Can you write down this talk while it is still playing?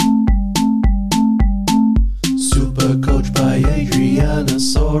Supercoach by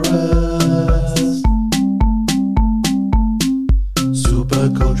Adrianasaurus.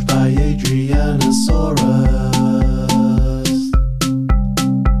 Supercoach by Adrianasaurus.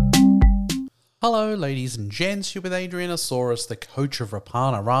 Hello ladies and gents, you're with Adrianasaurus, the coach of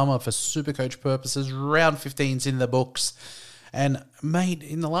Rapanarama for Supercoach purposes. Round 15's in the books. And mate,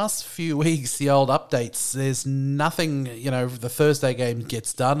 in the last few weeks, the old updates, there's nothing, the Thursday game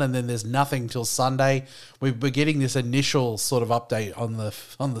gets done and then there's nothing till Sunday. We're getting this initial sort of update on the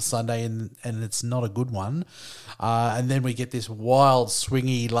Sunday and it's not a good one. And then we get this wild,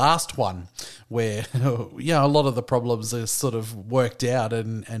 swingy last one where, a lot of the problems are sort of worked out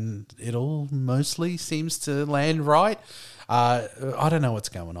and it all mostly seems to land right. I don't know what's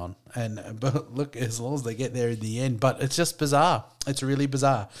going on, but look, as long as they get there in the end, but it's just bizarre. It's really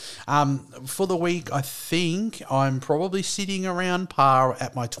bizarre. For the week, I think I'm probably sitting around par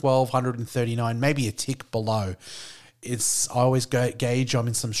at my 1,239, maybe a tick below. I always gauge I'm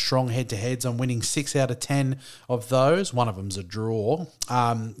in some strong head-to-heads. I'm winning 6 out of 10 of those. One of them's a draw.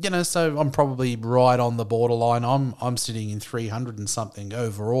 So I'm probably right on the borderline. I'm sitting in 300 and something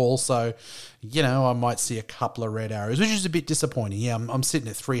overall. So, I might see a couple of red arrows, which is a bit disappointing. Yeah, I'm sitting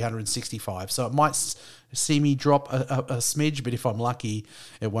at 365. So it might see me drop a smidge, but if I'm lucky,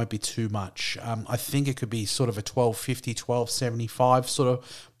 it won't be too much. I think it could be sort of a 1250, 1275 sort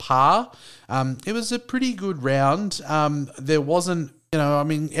of par. It was a pretty good round. There wasn't,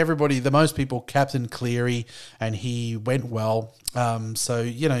 most people captained Cleary and he went well.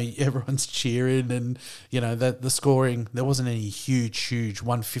 Everyone's cheering and, the scoring, there wasn't any huge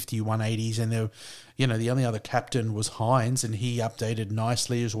 150, 180s and there, the only other captain was Hines and he updated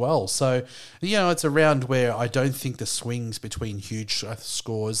nicely as well. So, it's a round where I don't think the swings between huge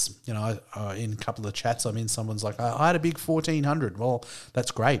scores, in a couple of chats I'm in, someone's like, I had a big 1,400. Well,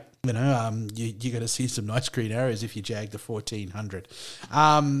 that's great. You're going to see some nice green arrows if you jag the 1,400.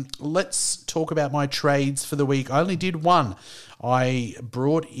 Let's talk about my trades for the week. I only did one. I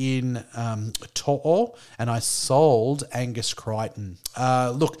brought in To'o and I sold Angus Crichton.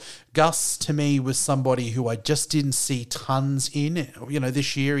 Look, Gus to me was somebody who I just didn't see tons in.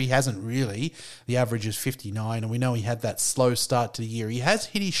 This year he hasn't really. The average is 59 and we know he had that slow start to the year. He has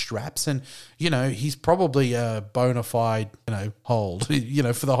hit his straps and, he's probably a bona fide, hold,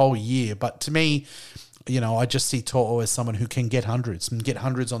 for the whole year. But to me, I just see To'o as someone who can get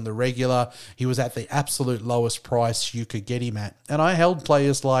hundreds on the regular. He was at the absolute lowest price you could get him at. And I held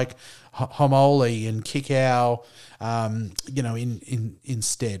players like Homoli and Kikau,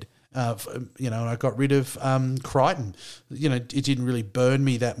 instead. I got rid of Crichton. It didn't really burn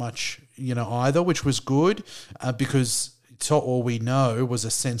me that much, either, which was good because To'o, we know, was a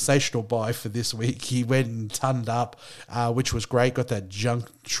sensational buy for this week. He went and tonned up, which was great. Got that junk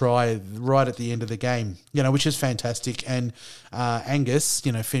try right at the end of the game, which is fantastic. And Angus,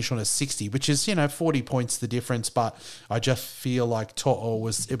 finished on a 60, which is, 40 points the difference. But I just feel like To'o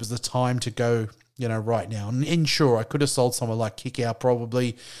was the time to go, right now. And sure, I could have sold someone like Kickout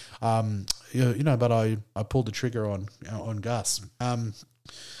probably, but I pulled the trigger on Gus.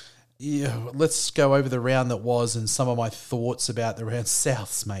 Let's go over the round that was and some of my thoughts about the round.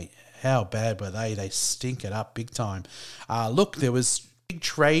 Souths, mate, how bad were they? They stink it up big time. Look, there was big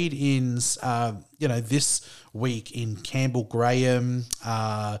trade-ins, this week in Campbell Graham,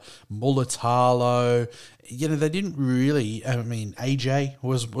 Mulatalo. They didn't really, AJ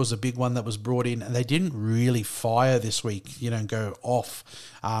was a big one that was brought in and they didn't really fire this week, go off.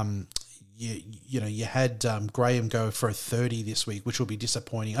 You had Graham go for a 30 this week, which will be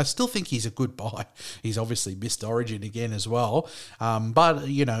disappointing. I still think he's a good buy. He's obviously missed Origin again as well. But,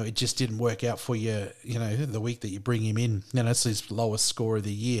 it just didn't work out for you, the week that you bring him in. It's his lowest score of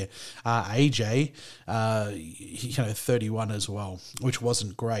the year. AJ, 31 as well, which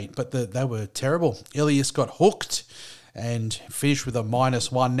wasn't great. But they were terrible. Ilias got hooked and finished with a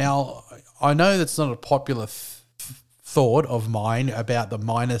 -1. Now, I know that's not a popular thought of mine about the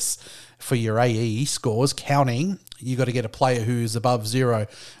minus for your AE scores counting. You got to get a player who's above 0,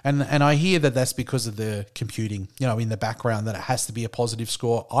 and I hear that that's because of the computing, in the background, that it has to be a positive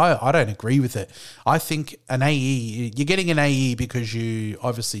score. I don't agree with it. I think an AE, you're getting an AE because you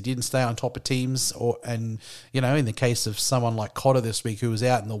obviously didn't stay on top of teams, in the case of someone like Cotter this week who was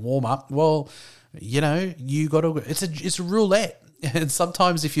out in the warm up. Well, you got to. It's a roulette. And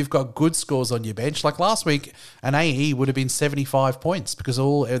sometimes if you've got good scores on your bench, like last week, an AE would have been 75 points because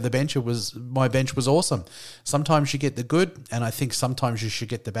my bench was awesome. Sometimes you get the good, and I think sometimes you should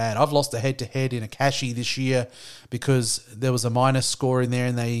get the bad. I've lost a head-to-head in a cashy this year because there was a minus score in there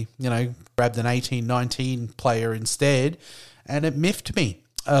and they, grabbed an 18-19 player instead, and it miffed me.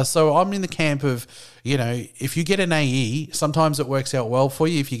 So I'm in the camp of, if you get an AE, sometimes it works out well for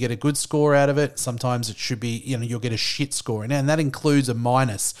you. If you get a good score out of it, sometimes it should be, you'll get a shit score. And that includes a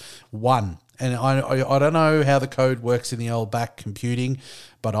 -1. And I don't know how the code works in the old back computing,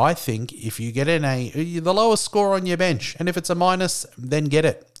 but I think if you get an A, the lowest score on your bench, and if it's a minus, then get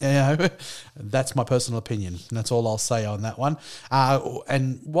it. That's my personal opinion. And that's all I'll say on that one.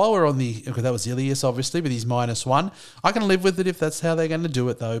 And while we're on that was Ilias, obviously, with his -1. I can live with it if that's how they're going to do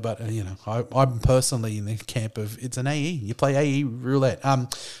it, though. But, I'm personally in the camp of it's an AE. You play AE roulette.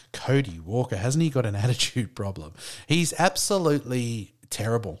 Cody Walker, hasn't he got an attitude problem? He's absolutely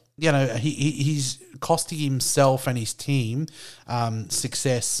terrible. He's costing himself and his team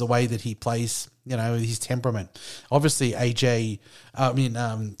success the way that he plays, his temperament. Obviously, A-Ray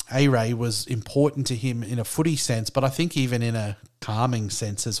was important to him in a footy sense, but I think even in a calming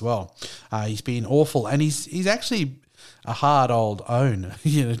sense as well. He's been awful, and he's actually a hard old own,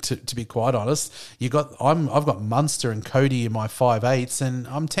 to be quite honest. I've got Munster and Cody in my 5/8s, and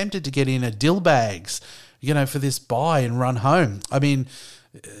I'm tempted to get in a Dillbags, for this bye and run home. I mean,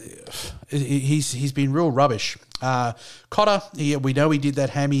 he's been real rubbish. Cotter, we know he did that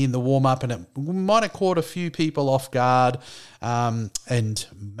hammy in the warm-up, and it might have caught a few people off guard. And,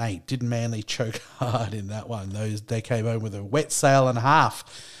 mate, didn't Manly choke hard in that one? They came home with a wet sail and a half.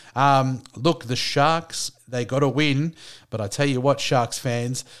 Look, the Sharks, they got to win, but I tell you what, Sharks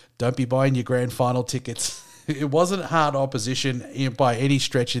fans, don't be buying your grand final tickets. It wasn't hard opposition by any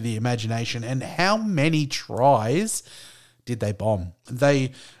stretch of the imagination. And how many tries did they bomb?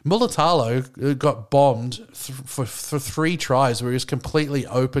 Mulatalo got bombed for 3 tries where he was completely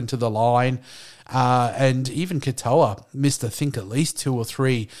open to the line. And even Katoa missed, I think, at least 2 or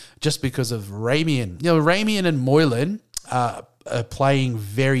 3 just because of Ramian. Ramian and Moylan are playing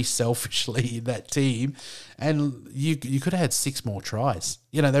very selfishly in that team, and you could have had 6 more tries.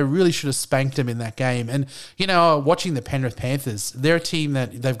 They really should have spanked them in that game. And, watching the Penrith Panthers, they're a team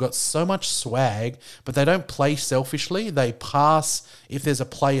that they've got so much swag, but they don't play selfishly. They pass if there's a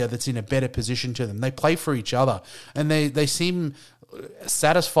player that's in a better position to them. They play for each other, and they seem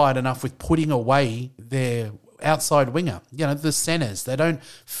satisfied enough with putting away their outside winger, the centers. They don't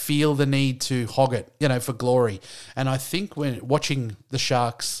feel the need to hog it, for glory. And I think when watching the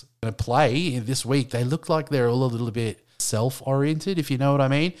Sharks play this week, they look like they're all a little bit self-oriented, if you know what I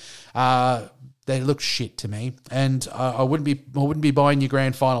mean. They look shit to me, and I wouldn't be buying your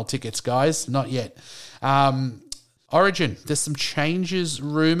grand final tickets, guys. Not yet. Origin, there's some changes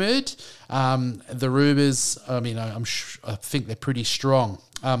rumoured. The rumours, I think they're pretty strong.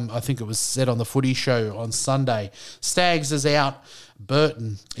 I think it was said on the Footy Show on Sunday. Staggs is out.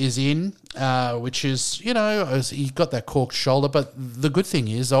 Burton is in, which is, he's got that corked shoulder. But the good thing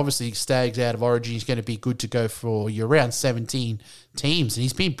is, obviously, Staggs out of Origin is going to be good to go for your round 17 teams. And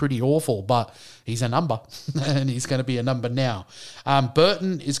he's been pretty awful, but he's a number, and he's going to be a number now.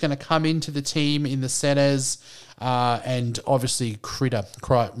 Burton is going to come into the team in the centres. And obviously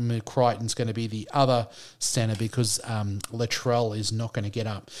Crichton's going to be the other centre because Latrell is not going to get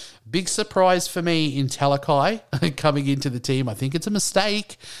up. Big surprise for me in Talakai coming into the team. I think it's a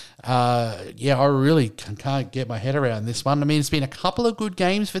mistake. I really can't get my head around this one. I mean, it's been a couple of good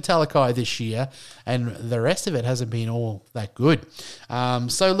games for Talakai this year, and the rest of it hasn't been all that good.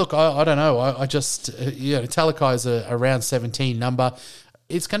 So, look, I don't know. I just, Talakai is a round 17 number.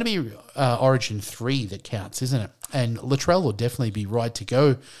 It's going to be Origin 3 that counts, isn't it? And Latrell will definitely be right to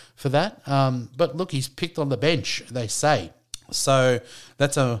go for that. But look, he's picked on the bench, they say. So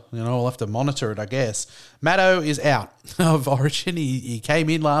that's we'll have to monitor it, I guess. Maddo is out of Origin. He came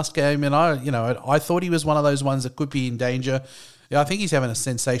in last game, and I thought he was one of those ones that could be in danger. I think he's having a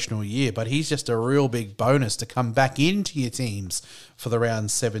sensational year, but he's just a real big bonus to come back into your teams for the round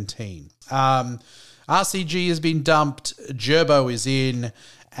 17. RCG has been dumped. Gerbo is in.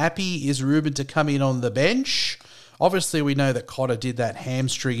 Appy is rumoured to come in on the bench. Obviously, we know that Cotter did that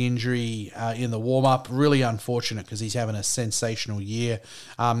hamstring injury in the warm-up. Really unfortunate because he's having a sensational year.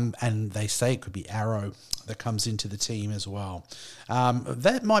 And they say it could be Arrow that comes into the team as well.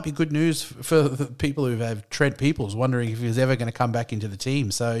 That might be good news for the people who have Trent Peoples, wondering if he's ever going to come back into the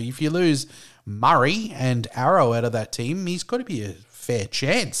team. So if you lose Murray and Arrow out of that team, he's got to be a fair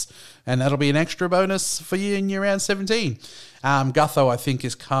chance. And that'll be an extra bonus for you in your round 17. Gutho, I think,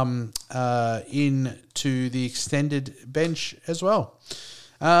 has come into the extended bench as well.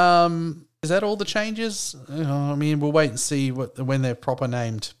 Is that all the changes? We'll wait and see when they're proper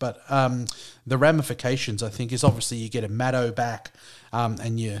named. But the ramifications, I think, is obviously you get a Maddo back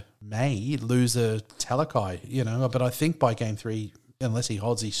and you may lose a Talakai, But I think by game 3, unless he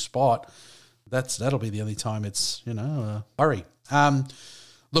holds his spot, that'll be the only time it's, Murray.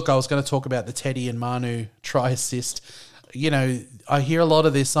 Look, I was going to talk about the Teddy and Manu try assist. I hear a lot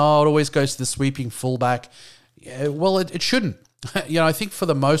of this, it always goes to the sweeping fullback. Yeah, well, it shouldn't. I think for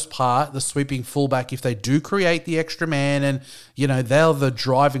the most part, the sweeping fullback, if they do create the extra man and, they're the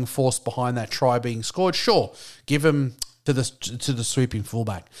driving force behind that try being scored, sure, give them to the sweeping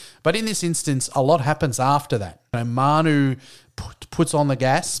fullback. But in this instance, a lot happens after that. Manu puts on the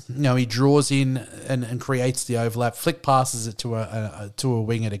gas. He draws in and creates the overlap. Flick passes it to a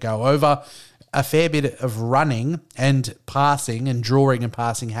winger to go over. A fair bit of running and passing and drawing and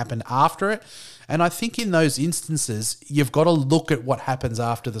passing happened after it. And I think in those instances, you've got to look at what happens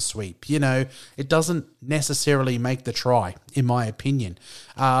after the sweep. It doesn't necessarily make the try, in my opinion.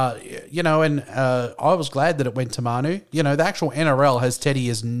 I was glad that it went to Manu. The actual NRL has Teddy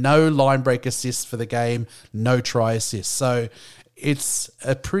as no line break assists for the game, no try assists. So it's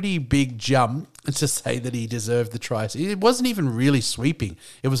a pretty big jump to say that he deserved the try. It wasn't even really sweeping.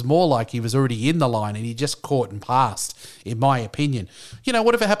 It was more like he was already in the line and he just caught and passed, in my opinion.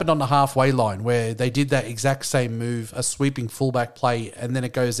 Whatever happened on the halfway line where they did that exact same move, a sweeping fullback play, and then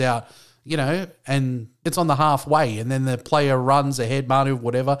it goes out, and it's on the halfway, and then the player runs ahead, Manu,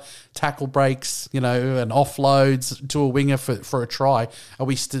 whatever, tackle breaks, and offloads to a winger for a try. Are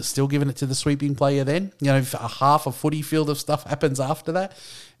we still giving it to the sweeping player then? If a half a footy field of stuff happens after that,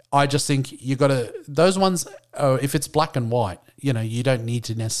 I just think you got to, those ones, if it's black and white, you don't need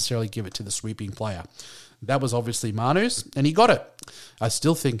to necessarily give it to the sweeping player. That was obviously Manu's, and he got it. I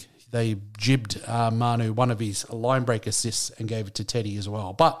still think they jibbed Manu one of his line break assists and gave it to Teddy as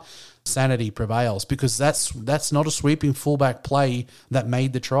well. But sanity prevails because that's not a sweeping fullback play that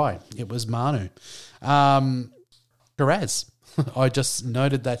made the try. It was Manu. Perez. I just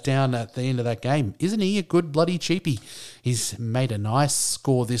noted that down at the end of that game. Isn't he a good bloody cheapie? He's made a nice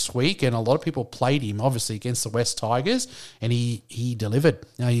score this week, and a lot of people played him, obviously, against the West Tigers, and he delivered.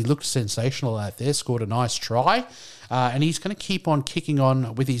 He looked sensational out there, scored a nice try, and he's going to keep on kicking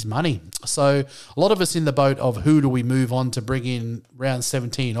on with his money. So a lot of us in the boat of who do we move on to bring in round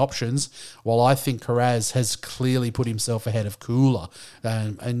 17 options. Well, I think Carraz has clearly put himself ahead of Cooler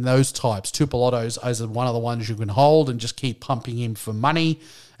and those types. Tupolotto's as one of the ones you can hold and just keep pumping him for money.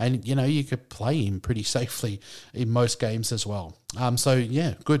 And, you could play him pretty safely in most games as well.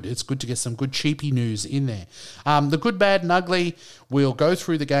 Good. It's good to get some good cheapy news in there. The good, bad, and ugly, we'll go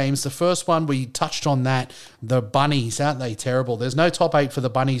through the games. The first one, we touched on that. The Bunnies, aren't they terrible? There's no top 8 for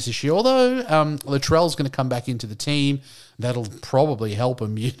the Bunnies this year, although Latrell's going to come back into the team. That'll probably help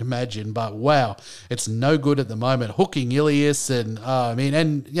him, you'd imagine. But, wow, it's no good at the moment. Hooking Ilias and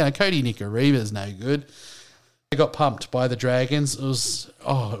Cody Nicariva's no good. They got pumped by the Dragons. It was.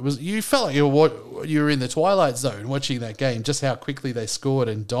 You felt like you were in the Twilight Zone watching that game, just how quickly they scored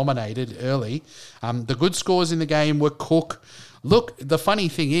and dominated early. The good scores in the game were Cook. Look, the funny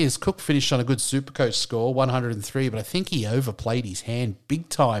thing is, Cook finished on a good Supercoach score, 103, but I think he overplayed his hand big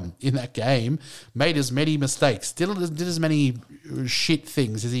time in that game, made as many mistakes, did as many shit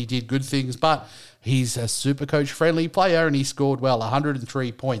things as he did good things, but he's a Supercoach-friendly player, and he scored well,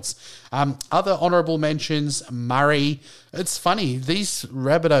 103 points. Other honourable mentions, Murray. It's funny, these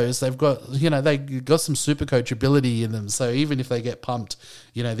Rabbitohs, they got some Supercoach ability in them, so even if they get pumped,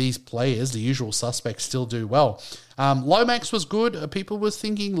 these players, the usual suspects, still do well. Lomax was good. People were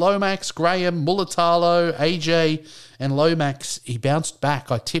thinking Lomax, Graham, Mulatalo, AJ, and Lomax, he bounced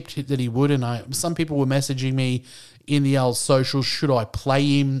back. I tipped that he would, and some people were messaging me in the old socials, should I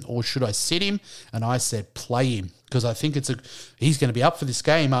play him or should I sit him? And I said play him because I think he's going to be up for this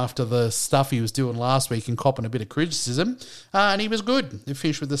game after the stuff he was doing last week and copping a bit of criticism. And he was good. He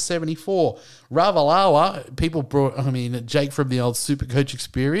finished with a 74. Ravalawa, Jake from the old Supercoach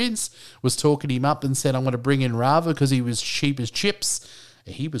experience was talking him up and said, I'm going to bring in Rava because he was cheap as chips.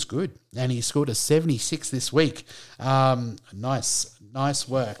 He was good, and he scored a 76 this week. Nice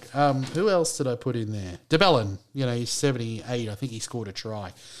work. Who else did I put in there? DeBellin, he's 78. I think he scored a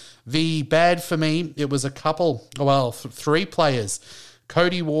try. The bad for me, it was three players.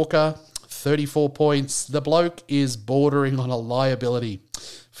 Cody Walker, 34 points. The bloke is bordering on a liability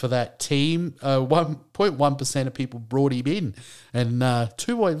for that team. 1.1% of people brought him in, and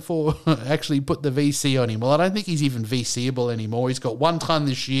 2.4 actually put the VC on him. Well, I don't think he's even VCable anymore. He's got 1 ton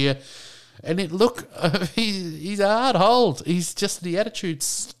this year. And he's a hard hold. He's just, the attitude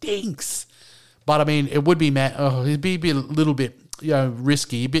stinks. But, it would be, it'd be a little bit,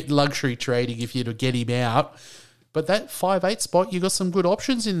 risky, a bit luxury trading if you to get him out. But that 5'8" spot, you got some good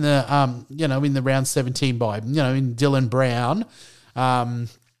options in the, in the round 17 buy. In Dylan Brown,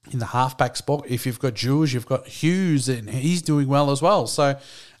 in the halfback spot. If you've got Jules, you've got Hughes, and he's doing well as well. So,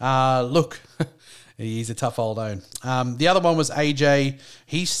 look, He's a tough old own. The other one was AJ.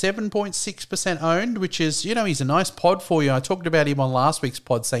 He's 7.6% owned, which is, he's a nice pod for you. I talked about him on last week's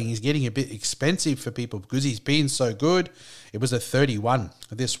pod saying he's getting a bit expensive for people because he's been so good. It was a 31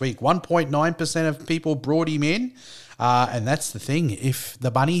 this week. 1.9% of people brought him in. And that's the thing. If the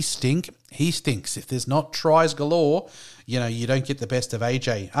bunnies stink, he stinks. If there's not tries galore, you don't get the best of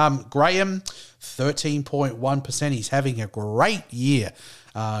AJ. Graham, 13.1%. He's having a great year.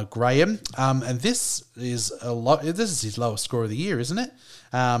 Graham. And this is his lowest score of the year, isn't it?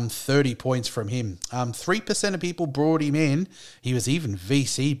 30 points from him. 3% of people brought him in. He was even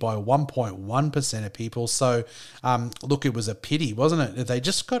VC by 1.1% of people. So, look, it was a pity, wasn't it? They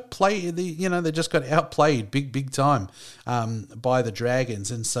just got they just got outplayed big time by the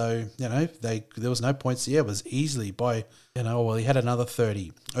Dragons. And so, there was no points. Yeah, it was easily by, he had another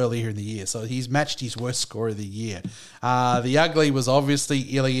 30 earlier in the year. So he's matched his worst score of the year. The ugly was obviously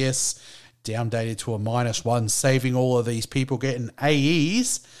Ilias, downdated to a -1, saving all of these people getting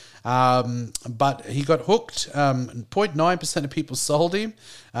AEs. But he got hooked. 0.9% of people sold him.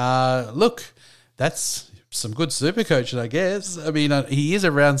 Look, that's some good super coaching, I guess. I mean, he is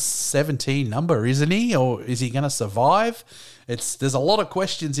around 17 number, isn't he? Or is he going to survive? There's a lot of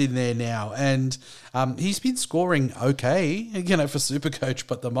questions in there now. And he's been scoring okay, for Supercoach,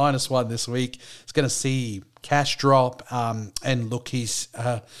 but the -1 this week is going to see cash drop. And look, he's...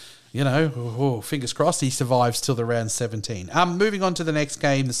 fingers crossed he survives till the round 17. Moving on to the next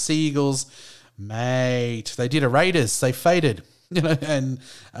game, the Seagulls, mate, they did a Raiders. They faded, and,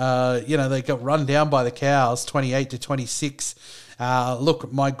 they got run down by the Cows, 28-26.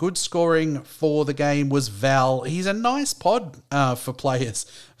 Look, my good scoring for the game was Val. He's a nice pod for players.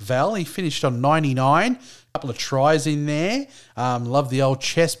 Val, he finished on 99. A couple of tries in there. Love the old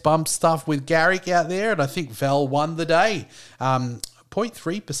chest bump stuff with Garrick out there, and I think Val won the day.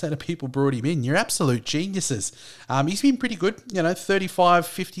 0.3% of people brought him in. You're absolute geniuses. He's been pretty good, 35,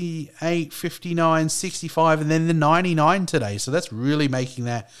 58, 59, 65, and then the 99 today. So that's really making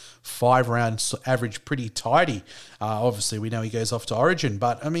that 5-round average pretty tidy. Obviously, we know he goes off to Origin,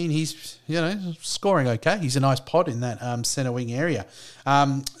 but, I mean, he's, scoring okay. He's a nice pod in that centre wing area.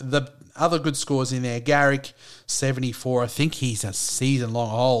 The other good scores in there, Garrick, 74. I think he's a season-long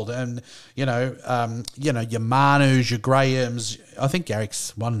hold. And, your Manus, your Grahams. I think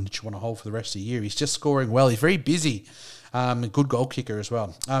Garrick's one that you want to hold for the rest of the year. He's just scoring well. He's very busy. A good goal kicker as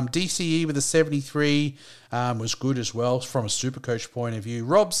well. DCE with a 73 was good as well from a Supercoach point of view.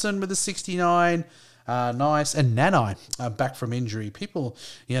 Robson with a 69. Nice. And Nanai, back from injury. People,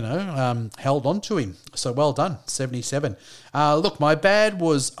 held on to him. So well done, 77. Look, my bad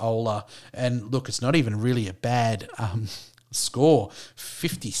was Ola. And look, it's not even really a bad score.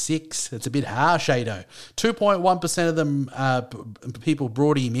 56. It's a bit harsh, Ado. 2.1% of them people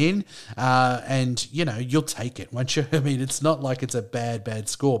brought him in. And, you'll take it, won't you? I mean, it's not like it's a bad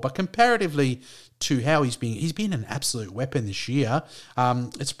score. But comparatively to how he's been an absolute weapon this year.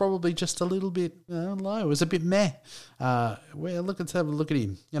 It's probably just a little bit low. It was a bit meh. Let's have a look at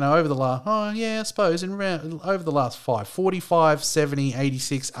him. Over the last, I suppose, over the last 45, 70,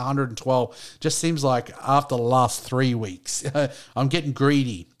 86, 112. Just seems like after the last 3 weeks, I'm getting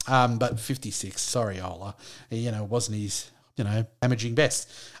greedy. But 56, sorry, Ola. Wasn't his... damaging best.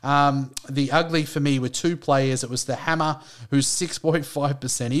 The ugly for me were 2 players. It was the Hammer, who's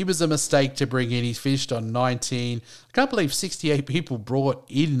 6.5%. He was a mistake to bring in. He's finished on 19. I can't believe 68 people brought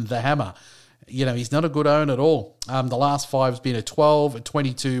in the Hammer. He's not a good own at all. The last 5 has been a 12, a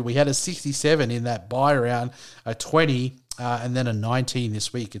 22. We had a 67 in that buy round, a 20, and then a 19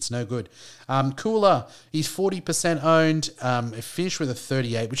 this week. It's no good. Cooler, he's 40% owned. Finished with a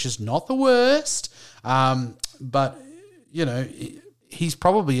 38, which is not the worst. But... he's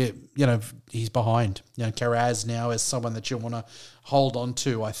probably, he's behind. Karaz now is someone that you want to hold on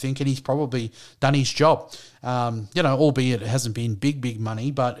to, I think, and he's probably done his job. Albeit it hasn't been big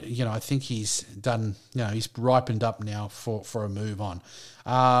money, but, I think he's done, he's ripened up now for a move on.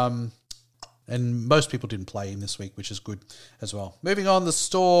 And most people didn't play him this week, which is good as well. Moving on, the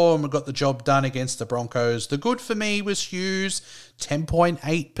Storm got the job done against the Broncos. The good for me was Hughes,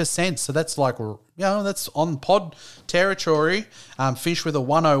 10.8%. So that's like, that's on pod territory. Finished with a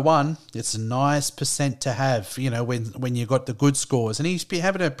 101. It's a nice percent to have, when you got the good scores. And he's been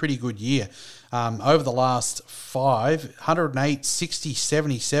having a pretty good year. Over the last 5, 108, 60,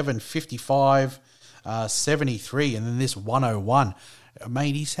 77, 55, 73, and then this 101.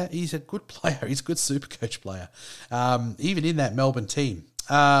 Mate, he's a good player. He's a good Supercoach player, even in that Melbourne team.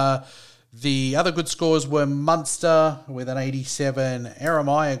 The other good scores were Munster with an 87,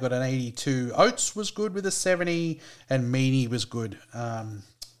 Eremiah got an 82, Oates was good with a 70, and Meany was good.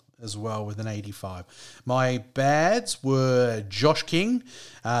 as well with an 85. My bads were Josh King,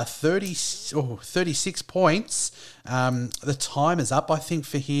 36 points. The time is up, I think,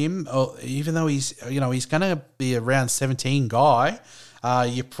 for him. Even though he's going to be a round 17 guy,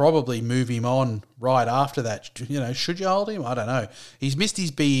 you probably move him on right after that. Should you hold him? I don't know. He's missed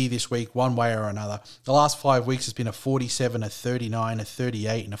his BE this week one way or another. The last 5 weeks has been a 47, a 39, a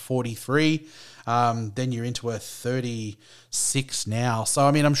 38, and a 43. Then you're into a 36 now. So,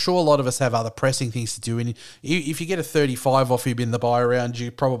 I'm sure a lot of us have other pressing things to do. And if you get a 35 off him in the buy round,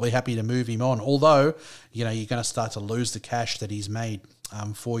 you're probably happy to move him on. Although, you're going to start to lose the cash that he's made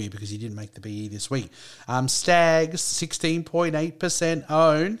for you because he didn't make the BE this week. Stags, 16.8%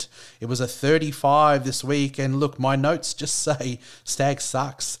 owned. It was a 35 this week. And look, my notes just say Stag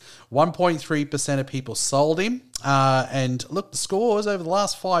sucks. 1.3% of people sold him. And look, the scores over the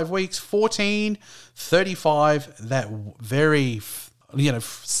last 5 weeks, 14, 35, that very,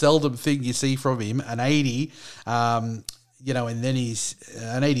 seldom thing you see from him, an 80, and then he's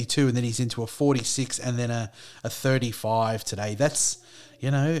an 82, and then he's into a 46, and then a 35 today. That's,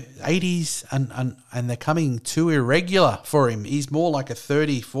 80s, and they're coming too irregular for him. He's more like a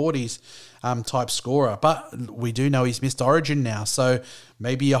 30, 40s type scorer. But we do know he's missed Origin now, so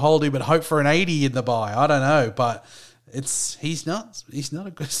maybe you hold him and hope for an 80 in the buy. I don't know, but he's not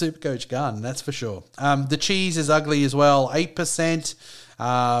a good Supercoach gun, that's for sure. The cheese is ugly as well,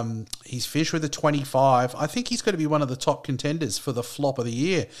 8%. He's finished with a 25. I think he's going to be one of the top contenders for the flop of the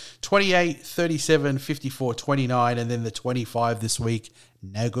year. 28, 37, 54, 29, and then the 25 this week.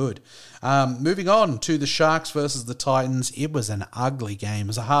 No good. Moving on to the Sharks versus the Titans. It was an ugly game. It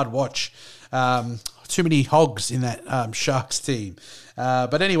was a hard watch. Too many hogs in that Sharks team.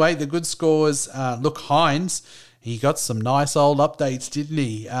 But anyway, the good scores. Look, Hines, he got some nice old updates, didn't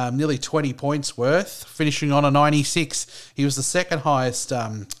he? Nearly 20 points worth, finishing on a 96. He was the second highest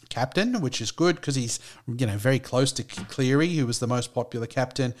captain, which is good because he's very close to Cleary, who was the most popular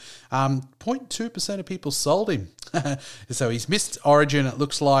captain. 0.2% of people sold him. So he's missed Origin, it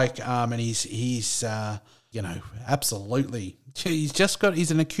looks like, and he's absolutely. He's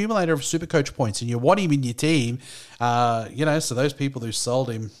an accumulator of Supercoach points, and you want him in your team. So those people who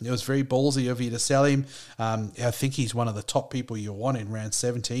sold him, it was very ballsy of you to sell him. I think he's one of the top people you want in round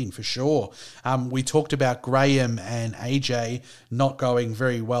 17 for sure. We talked about Graham and AJ not going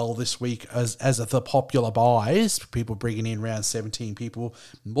very well this week as the popular buys, people bringing in round 17 people.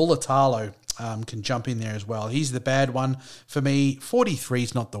 Mulatalo can jump in there as well. He's the bad one for me. 43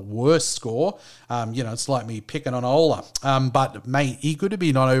 is not the worst score. It's like me picking on Ola. But, mate, he could have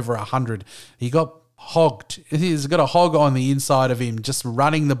been on over 100. He got hogged. He's got a hog on the inside of him, just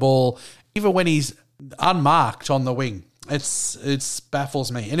running the ball, even when he's unmarked on the wing. It's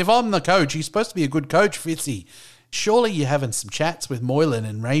baffles me. And if I'm the coach, he's supposed to be a good coach, Fitzy. Surely you're having some chats with Moylan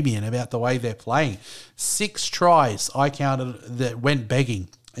and Ramian about the way they're playing. 6 tries I counted that went begging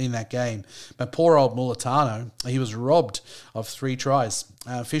in that game. But poor old Mulatano, he was robbed of 3 tries.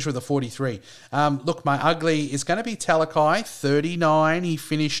 Fish with a 43. Look, my ugly is going to be Talakai, 39 he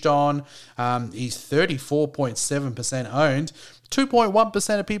finished on. He's 34.7% owned.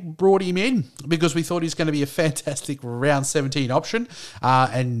 2.1% of people brought him in because we thought he's going to be a fantastic round 17 option.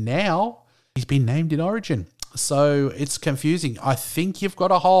 And now he's been named in Origin. So it's confusing. I think you've got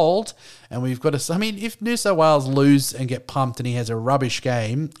to hold, and we've got to. If New South Wales lose and get pumped and he has a rubbish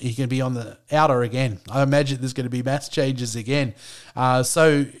game, he can be on the outer again. I imagine there's going to be mass changes again.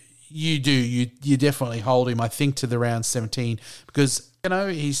 So you definitely hold him, I think, to the round 17 because,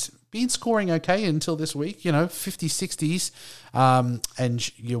 he's been scoring okay until this week, 50, 60s,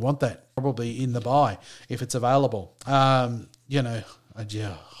 and you want that probably in the buy if it's available.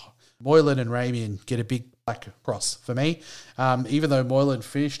 Moylan and Ramian get a big black cross for me. Even though Moylan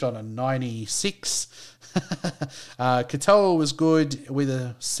finished on a 96, Katoa was good with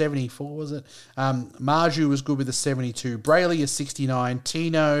a 74, was it? Marju was good with a 72. Brayley a 69.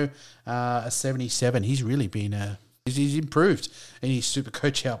 Tino a 77. He's really been he's improved in his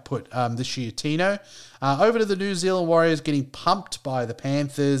Supercoach output this year. Tino. Over to the New Zealand Warriors, getting pumped by the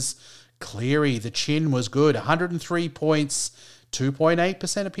Panthers. Cleary, the chin was good. 103 points.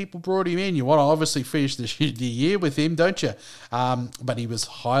 2.8% of people brought him in. You want to obviously finish the year with him, don't you? But he was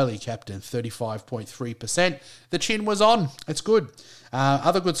highly captain, 35.3%. The chin was on. It's good.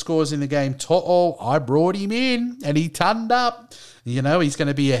 Other good scores in the game. To'o, I brought him in, and he turned up. He's going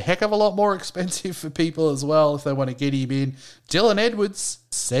to be a heck of a lot more expensive for people as well if they want to get him in. Dylan Edwards,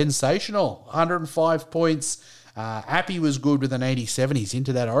 sensational. 105 points. Appy was good with an 87. He's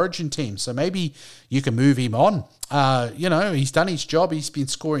into that Origin team, so maybe you can move him on. He's done his job. He's been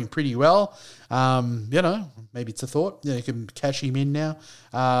scoring pretty well. Maybe it's a thought. You can cash him in now.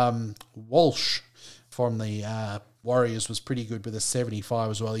 Walsh from the Warriors was pretty good with a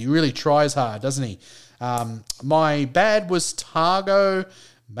 75 as well. He really tries hard, doesn't he? My bad was Targo.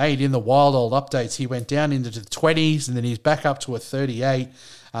 Made in the wild old updates, he went down into the 20s and then he's back up to a 38.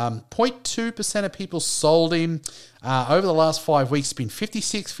 0.2% of people sold him. Over the last 5 weeks, it's been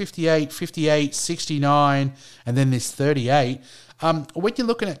 56, 58, 58, 69, and then this 38. When you're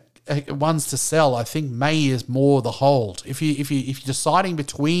looking at ones to sell, I think May is more the hold. If you're deciding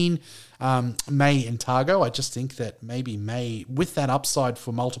between May and Targo, I just think that maybe May, with that upside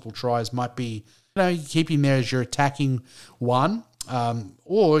for multiple tries, might be, you keep him there as your attacking one.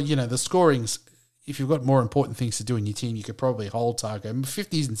 The scorings, if you've got more important things to do in your team, you could probably hold Targo.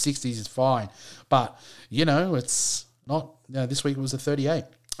 50s and 60s is fine, but, it's not, this week it was a 38.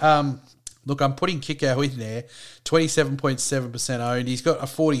 Look, I'm putting Kickow in there, 27.7% owned. He's got a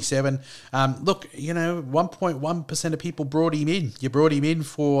 47. 1.1% of people brought him in. You brought him in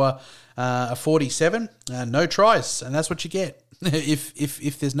for a 47, no tries, and that's what you get.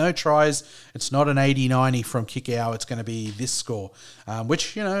 If there's no tries, it's not an 80-90 from Kickow. It's going to be this score,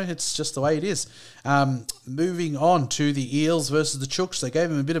 which, it's just the way it is. Moving on to the Eels versus the Chooks. They gave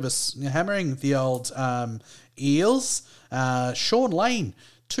him a bit of a hammering, the old Eels. Sean Lane,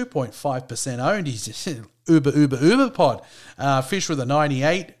 2.5% owned. He's uber pod. Fish with a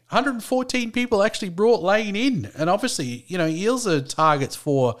 98. 114 people actually brought Lane in. And obviously, Eels are targets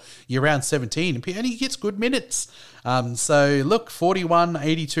for your round 17. And he gets good minutes. 41,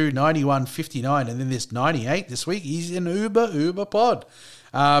 82, 91, 59. And then this 98 this week. He's an uber pod.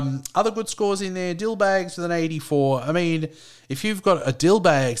 Other good scores in there. Dillbags with an 84. I mean, if you've got a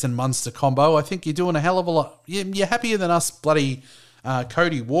Dillbags and Munster combo, I think you're doing a hell of a lot. You're happier than us bloody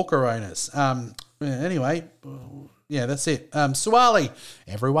Cody Walker owners. Anyway, that's it. Suwali,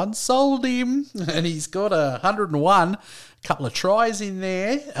 everyone sold him, and he's got 101. Couple of tries in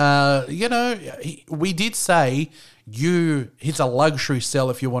there. We did say it's a luxury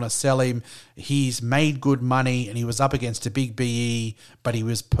sell if you want to sell him. He's made good money and he was up against a big BE, but he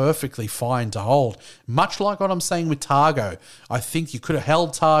was perfectly fine to hold. Much like what I'm saying with Targo. I think you could have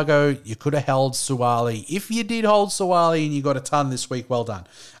held Targo, you could have held Suwali. If you did hold Suwali and you got a ton this week, well done.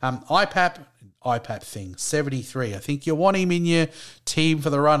 IPAP thing, 73. I think you want him in your team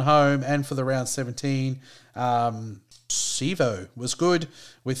for the run home and for the round 17. Sivo was good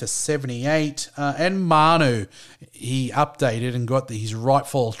with a 78. And Manu, he updated and got his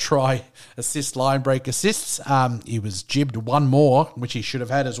rightful try assist line break assists. He was jibbed one more, which he should have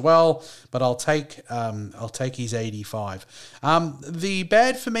had as well, but I'll take his 85. The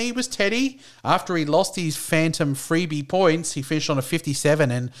bad for me was Teddy. After he lost his phantom freebie points, he finished on a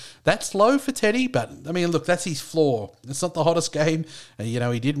 57, and that's low for Teddy, but I mean, look, that's his floor. It's not the hottest game. He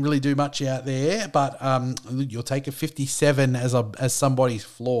didn't really do much out there, but you'll take a 57 as somebody's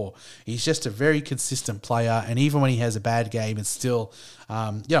floor. He's just a very consistent player, and even when he has a bad game, it's still,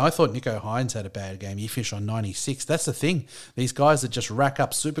 I thought Nico Hines had a bad game. He finished on 96. That's the thing. These guys that just rack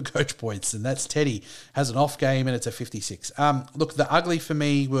up Supercoach points, and that's Teddy. Has an off game, and it's a 56. Look, the ugly for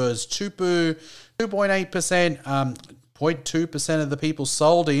me was Tupu, 2.8%. 0.2% of the people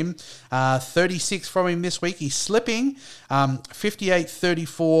sold him. 36 from him this week. He's slipping. 58,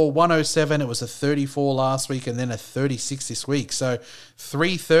 34, 107. It was a 34 last week and then a 36 this week. So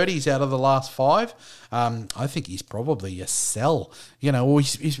 3 30s out of the last 5. I think he's probably a sell.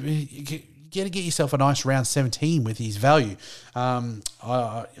 He's you got to get yourself a nice round 17 with his value.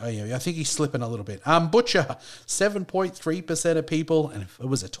 I think he's slipping a little bit. Butcher, 7.3% of people, and it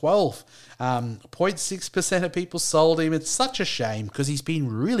was a 12. 0.6% of people sold him. It's such a shame because he's been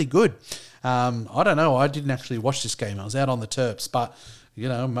really good. I don't know. I didn't actually watch this game. I was out on the Terps, but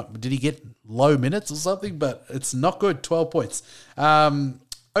did he get low minutes or something? But it's not good. 12 points.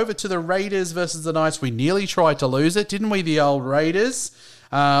 Over to the Raiders versus the Knights. We nearly tried to lose it, didn't we, the old Raiders?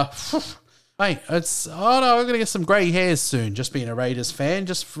 Mate, I'm going to get some grey hairs soon, just being a Raiders fan,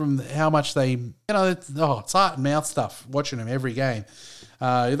 just from how much they, it's heart and mouth stuff, watching them every game.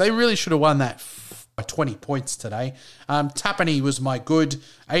 They really should have won that by 20 points today. Tapani was my good,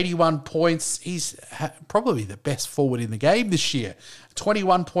 81 points. He's probably the best forward in the game this year.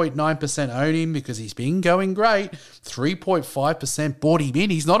 21.9% own him because he's been going great. 3.5% bought him in.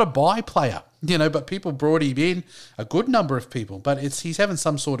 He's not a buy player. But people brought him in, a good number of people. But he's having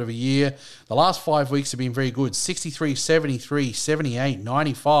some sort of a year. The last 5 weeks have been very good. 63, 73, 78,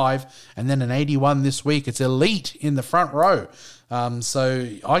 95, and then an 81 this week. It's elite in the front row. So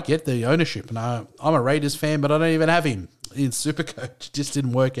I get the ownership, and I'm a Raiders fan, but I don't even have him in Supercoach. It just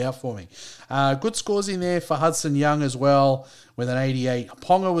didn't work out for me. Good scores in there for Hudson Young as well with an 88.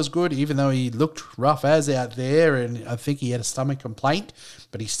 Ponga was good, even though he looked rough as out there, and I think he had a stomach complaint,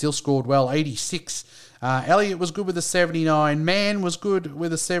 but he still scored well, 86. Elliott was good with a 79. Mann was good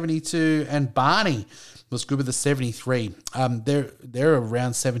with a 72, and Barney was good with a 73. They're a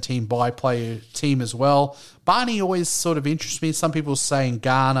round 17 bye player team as well. Barney always sort of interests me. Some people saying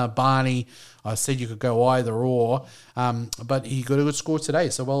Garner, Barney. I said you could go either or, but he got a good score today,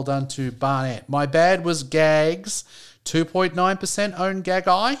 so well done to Barnett. My bad was Gags, 2.9% owned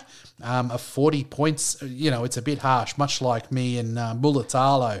Gagai, 40 points. It's a bit harsh, much like me and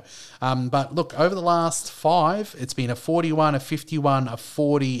Mulatalo. But look, over the last 5, it's been a 41, a 51, a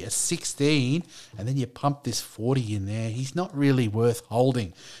 40, a 16, and then you pump this 40 in there. He's not really worth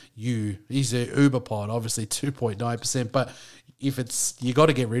holding. He's a Uber pod, obviously 2.9%, but if you got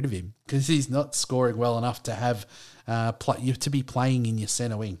to get rid of him because he's not scoring well enough to have to be playing in your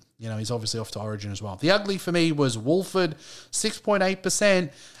centre wing. He's obviously off to Origin as well. The ugly for me was Wolford,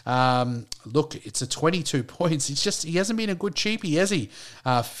 6.8%. Look, it's a 22 points. It's just he hasn't been a good cheapie, has he?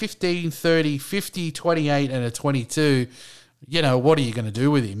 15, 30, 50, 28, and a 22. What are you going to do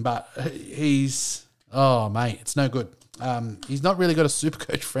with him? But it's no good. He's not really got a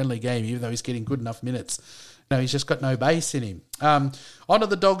Supercoach friendly game, even though he's getting good enough minutes. He's just got no base in him. On to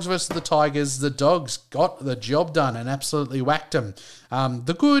the Dogs versus the Tigers. The Dogs got the job done and absolutely whacked them.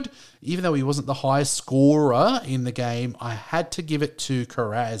 The good, even though he wasn't the highest scorer in the game, I had to give it to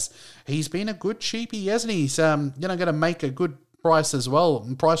Carraz. He's been a good cheapie, hasn't he? He's going to make a good price as well,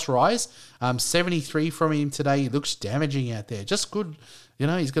 price rise. 73 from him today. He looks damaging out there. Just good.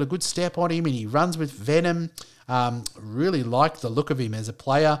 He's got a good step on him and he runs with venom. Really like the look of him as a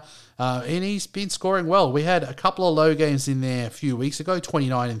player. And he's been scoring well. We had a couple of low games in there a few weeks ago,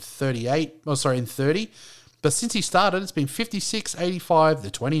 29 and 38. In 30. But since he started, it's been 56, 85, the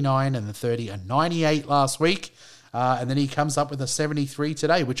 29 and the 30 and 98 last week. And then he comes up with a 73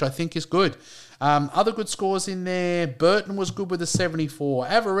 today, which I think is good. Other good scores in there. Burton was good with a 74.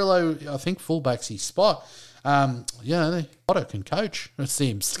 Avarillo, I think fullback's his spot. Otto can coach, it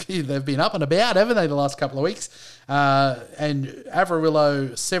seems. They've been up and about, haven't they, the last couple of weeks? And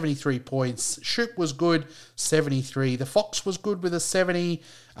Avarillo, 73 points. Shoop was good, 73. The Fox was good with a 70.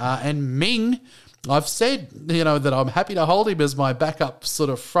 And Ming, I've said, that I'm happy to hold him as my backup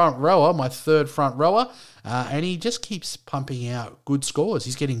sort of front rower, my third front rower. And he just keeps pumping out good scores.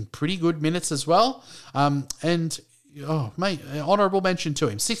 He's getting pretty good minutes as well. Honourable mention to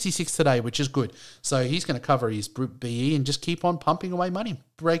him. 66 today, which is good. So he's going to cover his BE and just keep on pumping away money.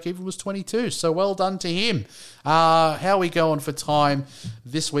 Break even was 22, so well done to him. How are we going for time?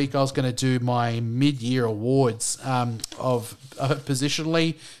 This week I was going to do my mid-year awards of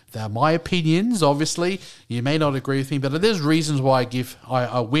positionally. They're my opinions, obviously. You may not agree with me, but there's reasons why I give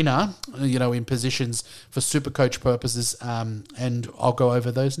a winner, in positions for Supercoach purposes, and I'll go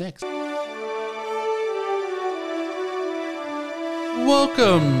over those next.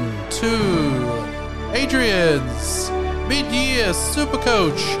 Welcome to Adrian's Mid-Year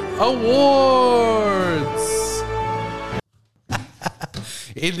Supercoach Awards.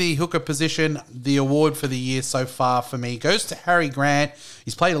 In the hooker position, the award for the year so far for me goes to Harry Grant.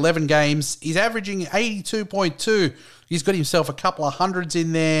 He's played 11 games. He's averaging 82.2. He's got himself a couple of hundreds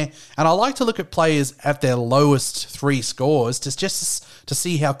in there. And I like to look at players at their lowest 3 scores just to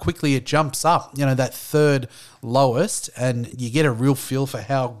see how quickly it jumps up, that third lowest, and you get a real feel for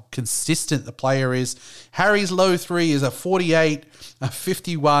how consistent the player is. Harry's low 3 is a 48, a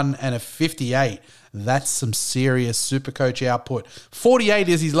 51, and a 58. That's some serious Supercoach output. 48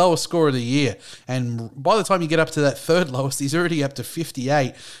 is his lowest score of the year. And by the time you get up to that third lowest, he's already up to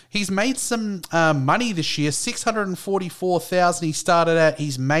 58. He's made some money this year, 644,000 he started at.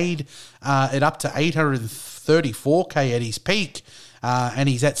 He's made it up to 834K at his peak. And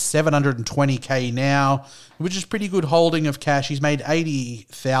he's at 720K now, which is pretty good holding of cash. He's made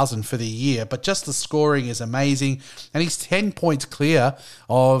 80,000 for the year, but just the scoring is amazing. And he's 10 points clear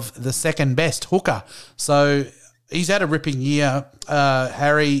of the second best hooker. So he's had a ripping year,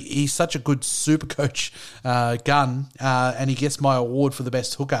 Harry. He's such a good Supercoach gun, and he gets my award for the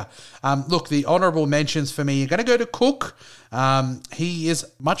best hooker. Look, the honourable mentions for me are going to go to Cook. He is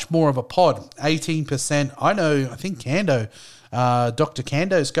much more of a pod, 18%. I think Kando, Dr.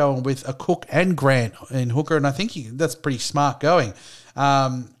 Kando's going with a Cook and Grant in hooker, and I think that's pretty smart going.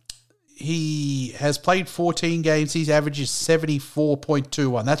 he has played 14 games. His average is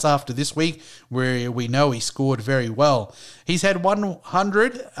 74.21. That's after this week, where we know he scored very well. He's had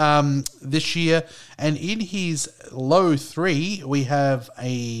 100 this year, and in his low three, we have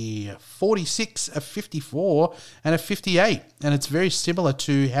a 46, a 54, and a 58, and it's very similar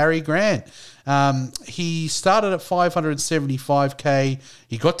to Harry Grant. He started at 575k.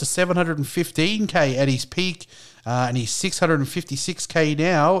 He got to 715k at his peak. And he's 656k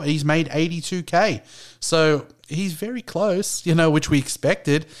now. He's made 82k. So he's very close, which we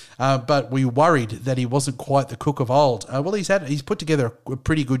expected, but we worried that he wasn't quite the cook of old. Well, he's put together a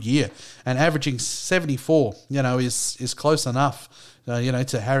pretty good year, and averaging 74, is close enough,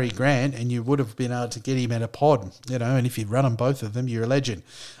 to Harry Grant, and you would have been able to get him at a pod, and if you'd run them both of them, you're a legend.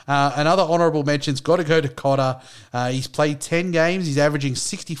 Another honourable mention's got to go to Cotter. He's played 10 games. He's averaging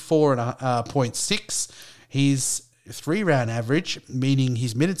 64.6. His 3-round average, meaning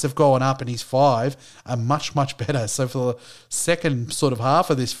his minutes have gone up, and his 5 are much, much better. So for the second sort of half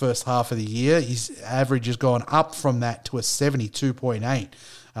of this first half of the year, his average has gone up from that to a 72.8.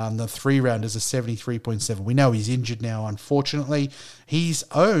 The 3-round is a 73.7. We know he's injured now, unfortunately. He's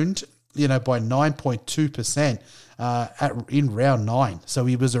owned, by 9.2%. In round 9. So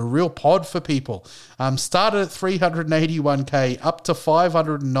he was a real pod for people. Started at 381k up to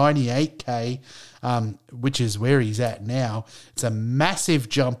 598k, which is where he's at now. It's a massive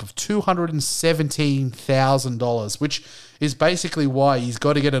jump of $217,000, which is basically why he's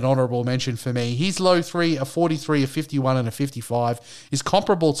got to get an honourable mention for me. His low 3, a 43, a 51, and a 55 is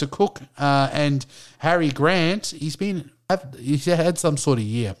comparable to Cook and Harry Grant. He's had some sort of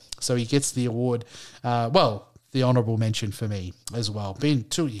year, so he gets the award. The honourable mention for me as well. You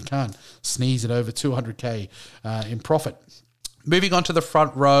can't sneeze at over 200k in profit. Moving on to the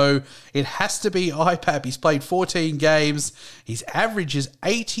front row, it has to be IPAP. He's played 14 games. His average is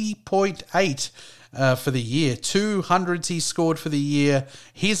 80.8 for the year. 200s he scored for the year.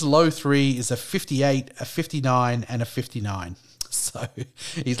 His low 3 is a 58, a 59, and a 59. So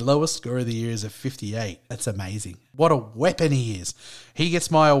his lowest score of the year is a 58. That's amazing. What a weapon he is. He gets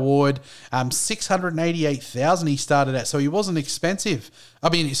my award. 688,000 he started at, so he wasn't expensive.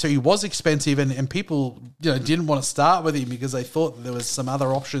 So he was expensive, and people didn't want to start with him because they thought that there was some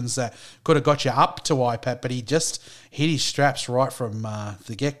other options that could have got you up to IPAP, but he just hit his straps right from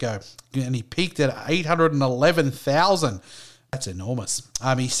the get-go, and he peaked at 811,000. That's enormous.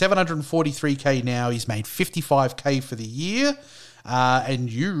 He's 743k now. He's made 55k for the year.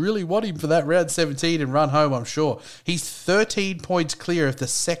 And you really want him for that round 17 and run home, I'm sure. He's 13 points clear of the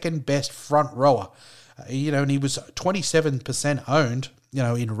second best front rower. And he was 27% owned,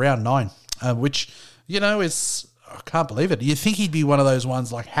 in round 9, which, is, I can't believe it. You'd think he'd be one of those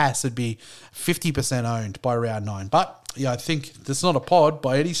ones like Haas would be 50% owned by round 9. But, I think that's not a pod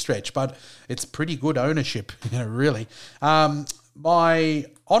by any stretch, but it's pretty good ownership, really. My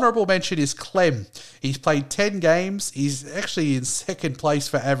honourable mention is Clem. He's played 10 games. He's actually in second place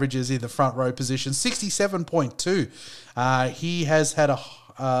for averages in the front row position, 67.2. He has had a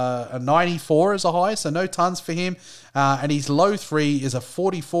 94 as a high, so no tons for him. And his low 3 is a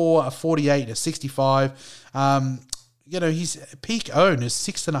 44, a 48, a 65. His peak own is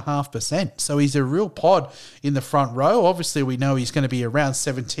 6.5%. So he's a real pod in the front row. Obviously, we know he's going to be around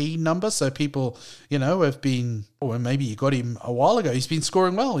 17 number. So people, have been, or maybe you got him a while ago. He's been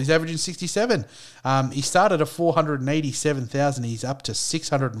scoring well. He's averaging 67. He started at 487,000. He's up to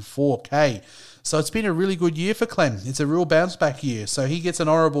 604K. So it's been a really good year for Clem. It's a real bounce back year. So he gets an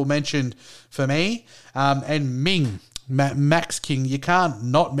honourable mention for me. And Ming, Max King. You can't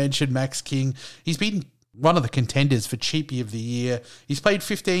not mention Max King. He's been one of the contenders for Cheapie of the year. He's played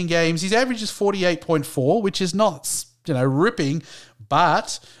 15 games. His average is 48.4, which is not, ripping,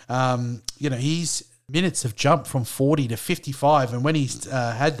 but, his minutes have jumped from 40 to 55, and when he's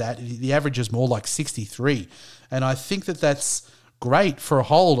had that, the average is more like 63. And I think that that's great for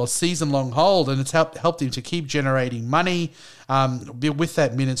a season-long hold, and it's helped him to keep generating money with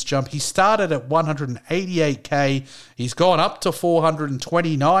that minutes jump. He started at 188K. He's gone up to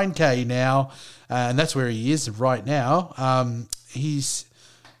 429K now, and that's where he is right now. His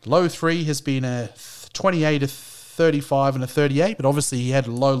low 3 has been a 28, a 35, and a 38, but obviously he had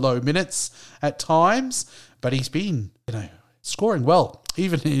low minutes at times, but he's been, scoring well.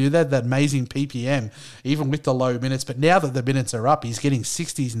 Even he had that amazing PPM, even with the low minutes. But now that the minutes are up, he's getting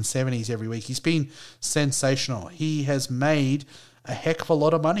 60s and 70s every week. He's been sensational. He has made a heck of a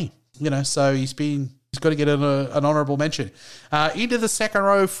lot of money. So he's been He's got to get an honourable mention. Into the second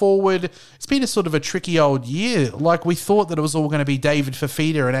row forward, it's been a sort of a tricky old year. Like, we thought that it was all going to be David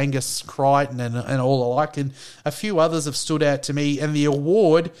Fafita and Angus Crichton and all alike, and a few others have stood out to me, and the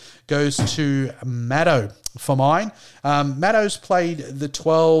award goes to Maddo for mine. Maddo's played the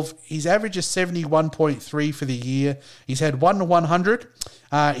 12. His average is 71.3 for the year. He's had 1 to 100.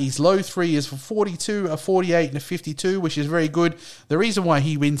 His low 3 is for 42, a 48, and a 52, which is very good. The reason why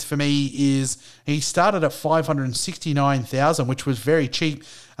he wins for me is he started at 569,000, which was very cheap.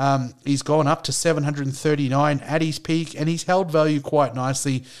 He's gone up to 739 at his peak, and he's held value quite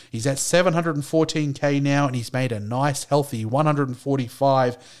nicely. He's at 714k now, and he's made a nice, healthy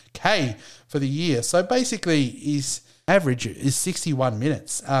 145k for the year. So basically, his average is 61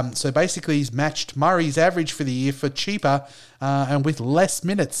 minutes. So basically, he's matched Murray's average for the year for cheaper and with less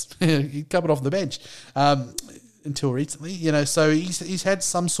minutes. He coming off the bench. Until recently, so he's had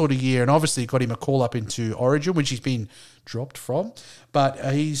some sort of year, and obviously got him a call up into Origin, which he's been dropped from, but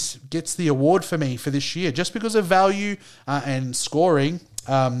he's gets the award for me for this year just because of value and scoring.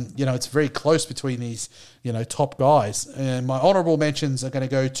 It's very close between these, top guys. And my honourable mentions are going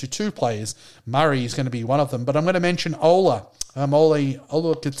to go to 2 players. Murray is going to be one of them, but I'm going to mention Ola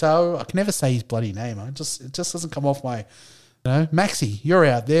Katao. I can never say his bloody name. It just doesn't come off my. Maxi, you're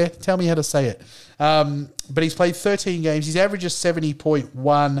out there. Tell me how to say it. But he's played 13 games. His average is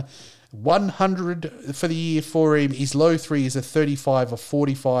 70.1. 100 for the year for him. His low 3 is a 35, a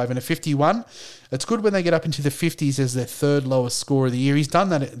 45, and a 51. It's good when they get up into the 50s as their third lowest score of the year. He's done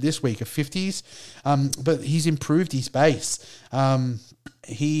that this week, a 50s, but he's improved his base.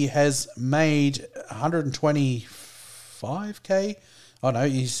 He has made 125k. Oh no,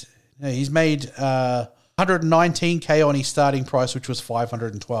 he's made 119k on his starting price, which was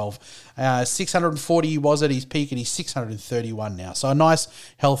 512. 640 was at his peak, and he's 631 now. So a nice,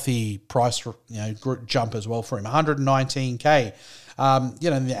 healthy price, jump as well for him. 119k. And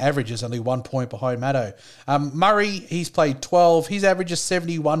the average is only 1 point behind Maddo. Murray, he's played 12. His average is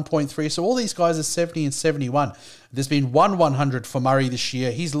 71.3. So all these guys are 70 and 71. There's been 100 for Murray this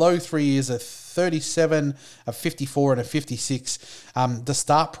year. His low 3 is a 37, a 54, and a 56. The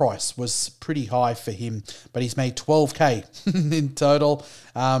start price was pretty high for him, but he's made 12k in total.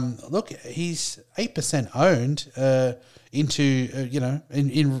 Look, he's 8% owned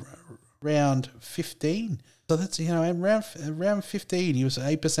in round 15. So that's, around 15, he was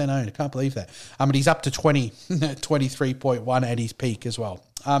 8% owned. I can't believe that. But he's up to 23.1 at his peak as well.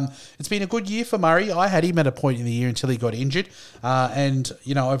 It's been a good year for Murray. I had him at a point in the year until he got injured. And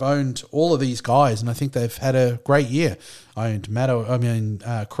I've owned all of these guys, and I think they've had a great year. I owned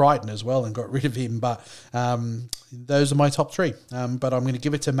Crichton as well and got rid of him. But those are my top 3. But I'm going to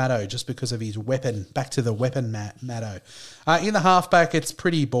give it to Maddo just because of his weapon. Back to the weapon, Maddo. In the halfback, it's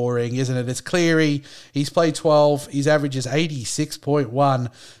pretty boring, isn't it? It's Cleary. He's played 12. His average is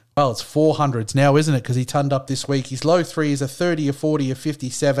 86.1. Well, it's 400s now, isn't it? Because he turned up this week. His low 3 is a 30, a 40, a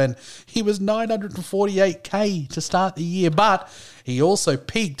 57. He was 948k to start the year, but he also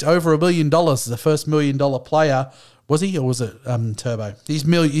peaked over $1 million as the first $1 million player. Was he, or was it Turbo? He's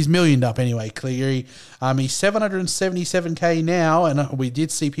millioned up anyway, Cleary. He's 777k now, and we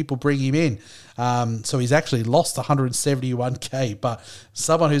did see people bring him in. So he's actually lost 171k, but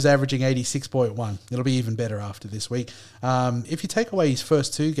someone who's averaging 86.1. It'll be even better after this week. If you take away his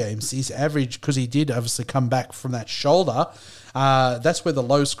first 2 games, his average, because he did obviously come back from that shoulder, that's where the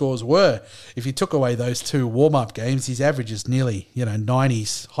low scores were. If you took away those 2 warm-up games, his average is nearly,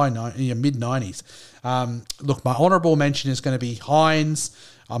 90s, mid-90s. Look, my honourable mention is going to be Hines.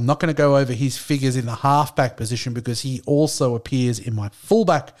 I'm not going to go over his figures in the halfback position because he also appears in my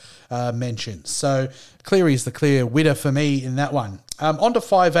fullback mention. So Cleary is the clear winner for me in that one. On to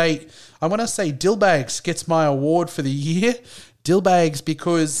 5'8", I want to say Dillbags gets my award for the year. Dillbags,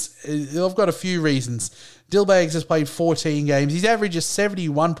 because I've got a few reasons. Dillbags has played 14 games. His average is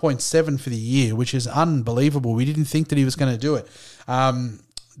 71.7 for the year, which is unbelievable. We didn't think that he was going to do it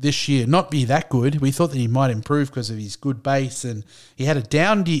this year. Not be that good. We thought that he might improve because of his good base, and he had a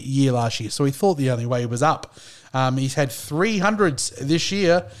down year last year, so we thought the only way was up. He's had 300s this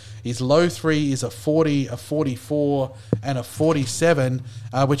year. His low 3 is a 40, a 44, and a 47,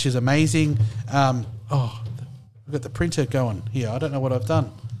 which is amazing. I've got the printer going here. I don't know what I've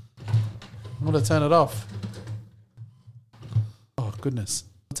done. I'm going to turn it off. Oh, goodness.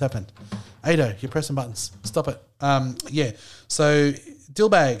 What's happened? Ado, you're pressing buttons. Stop it. So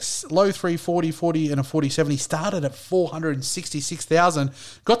Dillbags, low 3, 40, 40, and a 47. He started at 466,000,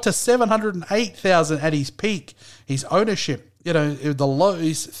 got to 708,000 at his peak. His ownership, the low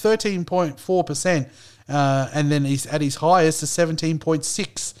is 13.4%, And then he's at his highest is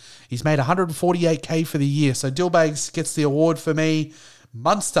 17.6. He's made 148K for the year. So Dillbags gets the award for me.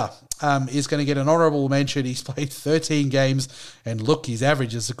 Munster is going to get an honourable mention. He's played 13 games, and look, his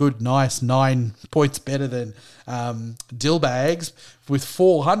average is a good, nice 9 points better than Dillbags with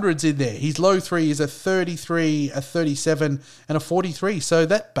 400s in there. His low three is a 33, a 37, and a 43. So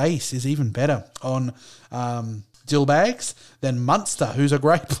that base is even better on Dillbags than Munster, who's a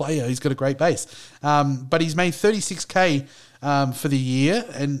great player. He's got a great base. But he's made 36K for the year,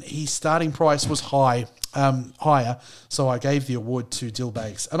 and his starting price was higher, so I gave the award to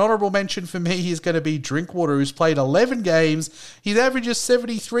Dillbags. An honourable mention for me is going to be Drinkwater, who's played 11 games. His average is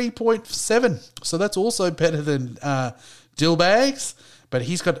 73.7, so that's also better than Dillbags, but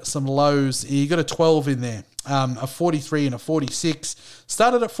he's got some lows. He got a 12 in there, a 43 and a 46.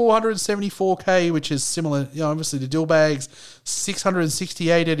 Started at 474K, which is similar, obviously to Dillbags.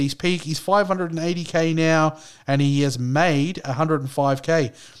 668 at his peak. He's 580K now, and he has made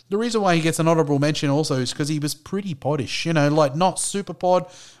 105K. The reason why he gets an honourable mention also is because he was pretty poddish, like not super pod,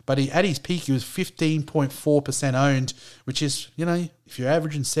 but at his peak he was 15.4% owned, which is, if you're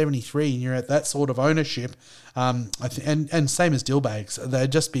averaging 73 and you're at that sort of ownership, and same as Dillbags, they've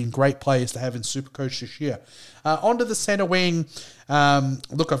just been great players to have in Supercoach this year. Onto the centre wing.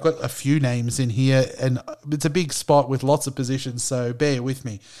 Look, I've got a few names in here, and it's a big spot with lots of positions, so bear with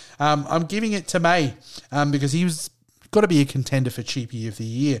me. I'm giving it to May because he was got to be a contender for Cheapie of the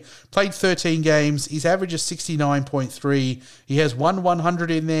Year. Played 13 games. His average is 69.3. He has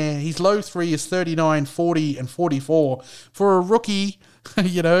 100 in there. His low three is 39, 40, and 44. For a rookie,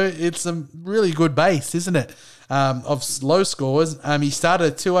 it's a really good base, isn't it? Of low scores. He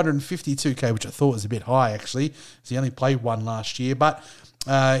started at 252K, which I thought was a bit high, actually, because he only played one last year. But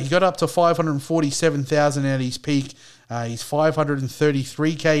he got up to 547,000 at his peak. He's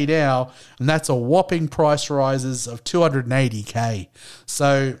 533K now, and that's a whopping price rises of 280K.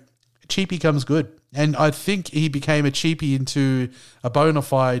 So Cheapie comes good. And I think he became a Cheapie into a bona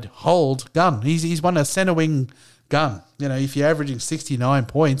fide hold gun. He's won a centre wing gun. If you're averaging 69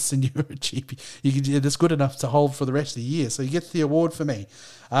 points and you're a Cheapie, it's good enough to hold for the rest of the year. So he gets the award for me.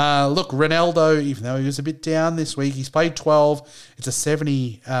 Look, Ronaldo, even though he was a bit down this week, he's played 12. It's a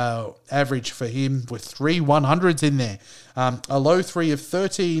 70 average for him with 3 100s in there. A low three of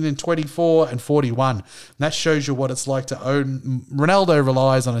 13 and 24 and 41. And that shows you what it's like to own. Ronaldo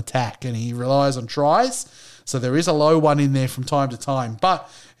relies on attack and he relies on tries. So there is a low one in there from time to time. But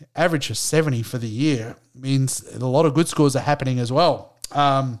average of 70 for the year means a lot of good scores are happening as well.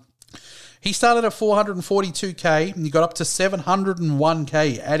 He started at 442K and he got up to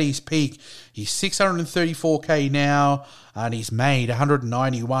 701K at his peak. He's 634K now and he's made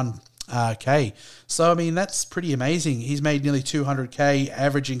 191K. So, that's pretty amazing. He's made nearly 200K,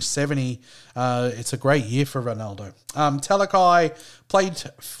 averaging 70. It's a great year for Ronaldo. Talakai played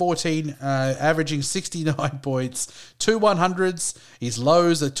 14, averaging 69 points, 2 100s. His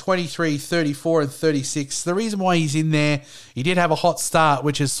lows are 23, 34, and 36. The reason why he's in there, he did have a hot start,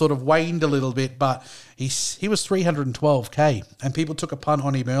 which has sort of waned a little bit, but he was 312K, and people took a punt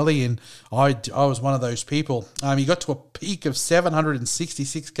on him early, and I was one of those people. He got to a peak of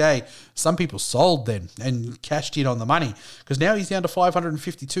 766K. Some people sold then and cashed in on the money, because now he's down to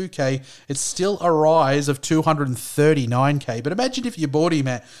 552K. It's still a rise of 239K, but imagine if you bought him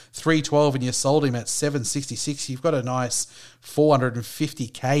at 312 and you sold him at 766, you've got a nice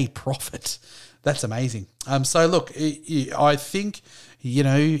 450K profit. That's amazing. So look, I think,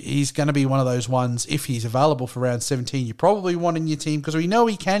 he's going to be one of those ones, if he's available for round 17, you probably want in your team, because we know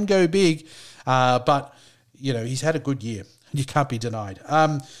he can go big, but, he's had a good year. You can't be denied.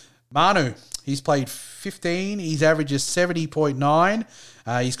 Manu, he's played 15. His average is 70.9.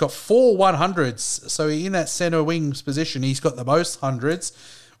 He's got 4 100s. So in that centre wings position, he's got the most hundreds.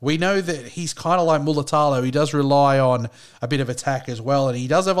 We know that he's kind of like Mulatalo. He does rely on a bit of attack as well, and he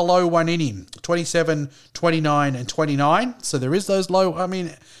does have a low one in him, 27, 29, and 29. So there is those low,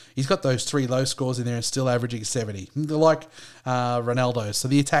 he's got those 3 low scores in there and still averaging 70, like Ronaldo. So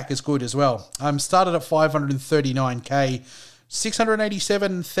the attack is good as well. Started at 539K,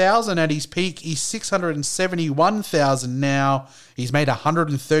 687,000 at his peak. He's 671,000 now. He's made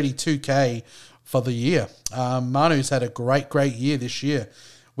 132K for the year. Manu's had a great year this year.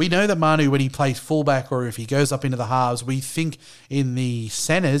 We know that Manu, when he plays fullback or if he goes up into the halves, we think in the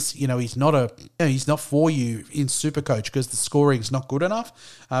centres, he's not for you in Supercoach because the scoring's not good enough.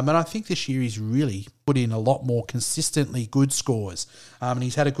 And I think this year he's really put in a lot more consistently good scores, and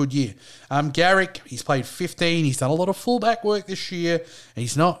he's had a good year. Garrick, he's played 15. He's done a lot of fullback work this year.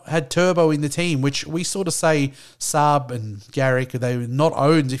 He's not had Turbo in the team, which we sort of say Saab and Garrick, they're not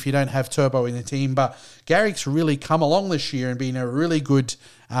owned if you don't have Turbo in the team, but Garrick's really come along this year and been a really good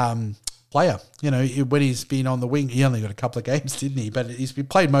player. When he's been on the wing, he only got a couple of games, didn't he? But he's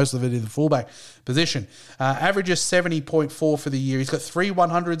played most of it in the fullback position. Averages 70.4 for the year. He's got 3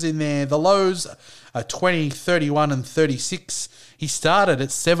 100s in there. The lows are 20, 31, and 36. He started at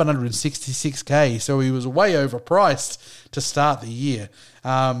 766K, so he was way overpriced to start the year.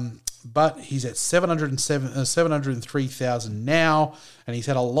 But he's at 703,000 now, and he's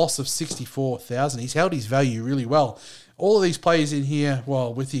had a loss of 64,000. He's held his value really well. All of these players in here,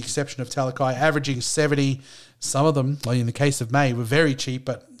 well, with the exception of Talakai, averaging 70. Some of them, like in the case of May, were very cheap,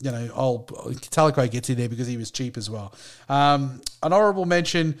 but, Talakai gets in there because he was cheap as well. An honourable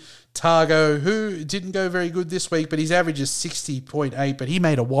mention, Targo, who didn't go very good this week, but his average is 60.8, but he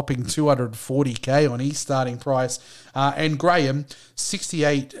made a whopping 240K on his starting price. And Graham,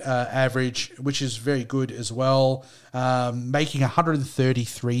 68 average, which is very good as well, making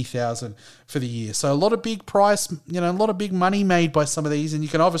 133,000 for the year. So a lot of big price, a lot of big money made by some of these, and you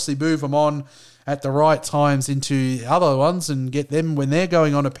can obviously move them on at the right times into other ones and get them when they're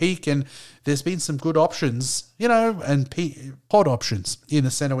going on a peak. And there's been some good options, and pod options in the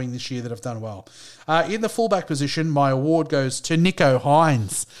centre wing this year that have done well. In the fullback position, my award goes to Nico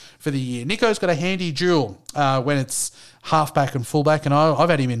Hines for the year. Nico's got a handy duel when it's halfback and fullback, and I've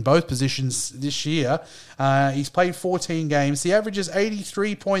had him in both positions this year. He's played 14 games. The average is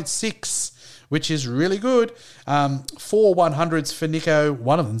 83.6, which is really good. 4 100s for Nico.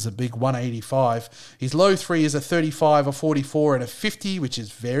 One of them's a big 185. His low 3 is a 35, a 44, and a 50, which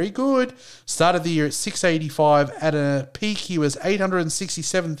is very good. Started the year at 685. At a peak, he was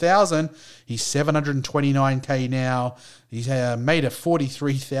 867,000. He's 729K now. He's made a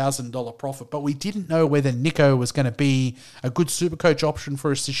 $43,000 profit, but we didn't know whether Nico was going to be a good Supercoach option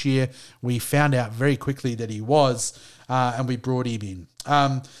for us this year. We found out very quickly that he was, and we brought him in.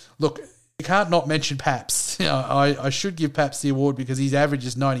 Look, you can't not mention Paps. I should give Paps the award because his average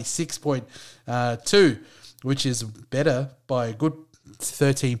is 96.2, which is better by a good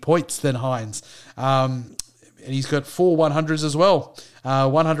 13 points than Hines. And he's got 4 100s as well,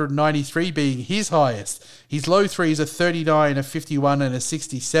 193 being his highest. His low 3 is a 39, a 51, and a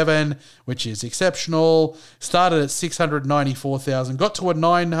 67, which is exceptional. Started at 694,000, got to a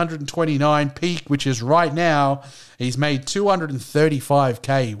 929 peak, which is right now. He's made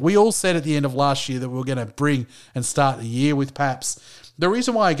 235K. We all said at the end of last year that we were going to bring and start the year with Paps. The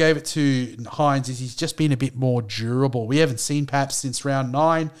reason why I gave it to Hines is he's just been a bit more durable. We haven't seen Paps since round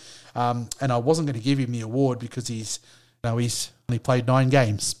 9. And I wasn't going to give him the award because he's only played 9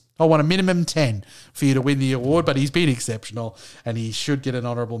 games. I want a minimum 10 for you to win the award, but he's been exceptional and he should get an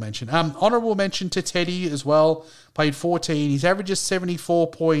honourable mention. Honourable mention to Teddy as well. Played 14. His average is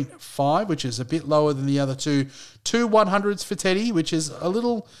 74.5, which is a bit lower than the other two. 2 100s for Teddy, which is a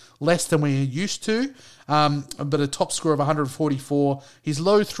little less than we're used to, but a top score of 144. His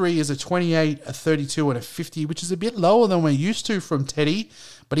low 3 is a 28, a 32, and a 50, which is a bit lower than we're used to from Teddy,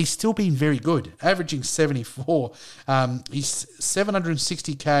 but he's still been very good, averaging 74. He's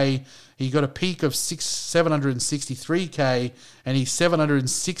 760K. He got a peak of 763K, and he's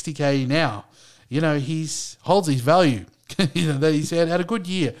 760K now. He's holds his value. That he's had a good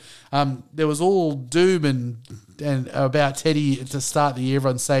year. There was all doom and about Teddy to start the year.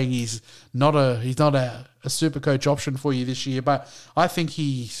 Everyone saying he's not a Supercoach option for you this year, but I think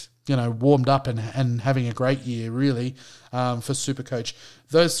he's warmed up and having a great year really for Supercoach.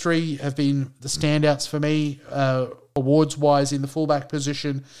 Those 3 have been the standouts for me awards wise in the fullback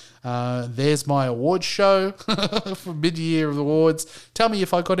position. There's my awards show for mid-year of awards. Tell me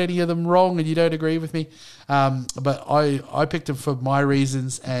if I got any of them wrong and you don't agree with me. But I picked them for my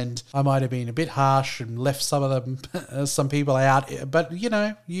reasons, and I might have been a bit harsh and left some of them, some people out. But,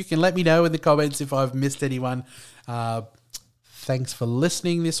 you can let me know in the comments if I've missed anyone. Thanks for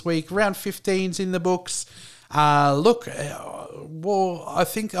listening this week. Round 15's in the books. I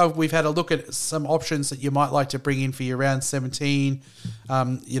think we've had a look at some options that you might like to bring in for your round 17.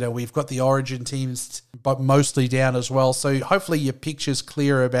 We've got the Origin teams, but mostly down as well. So hopefully your picture's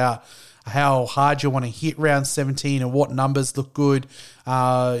clear about how hard you want to hit round 17 and what numbers look good.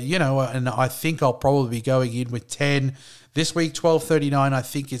 And I think I'll probably be going in with 10. This week, 12.39, I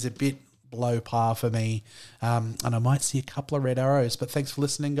think is a bit below par for me. And I might see a couple of red arrows. But thanks for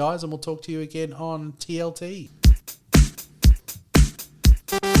listening, guys, and we'll talk to you again on TLT.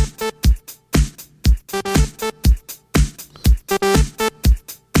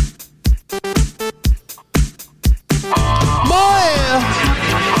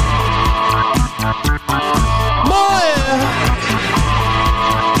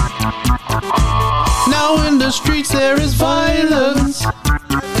 the streets there is violence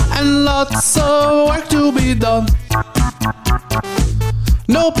and lots of work to be done.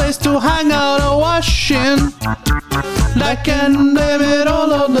 No place to hang out or wash in that can blame it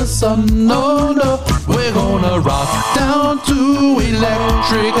all on the sun. No, no, we're gonna rock down to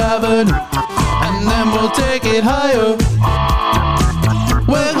Electric Avenue and then we'll take it higher.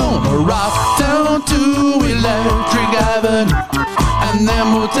 We're gonna rock down to Electric Avenue and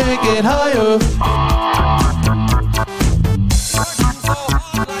then we'll take it higher.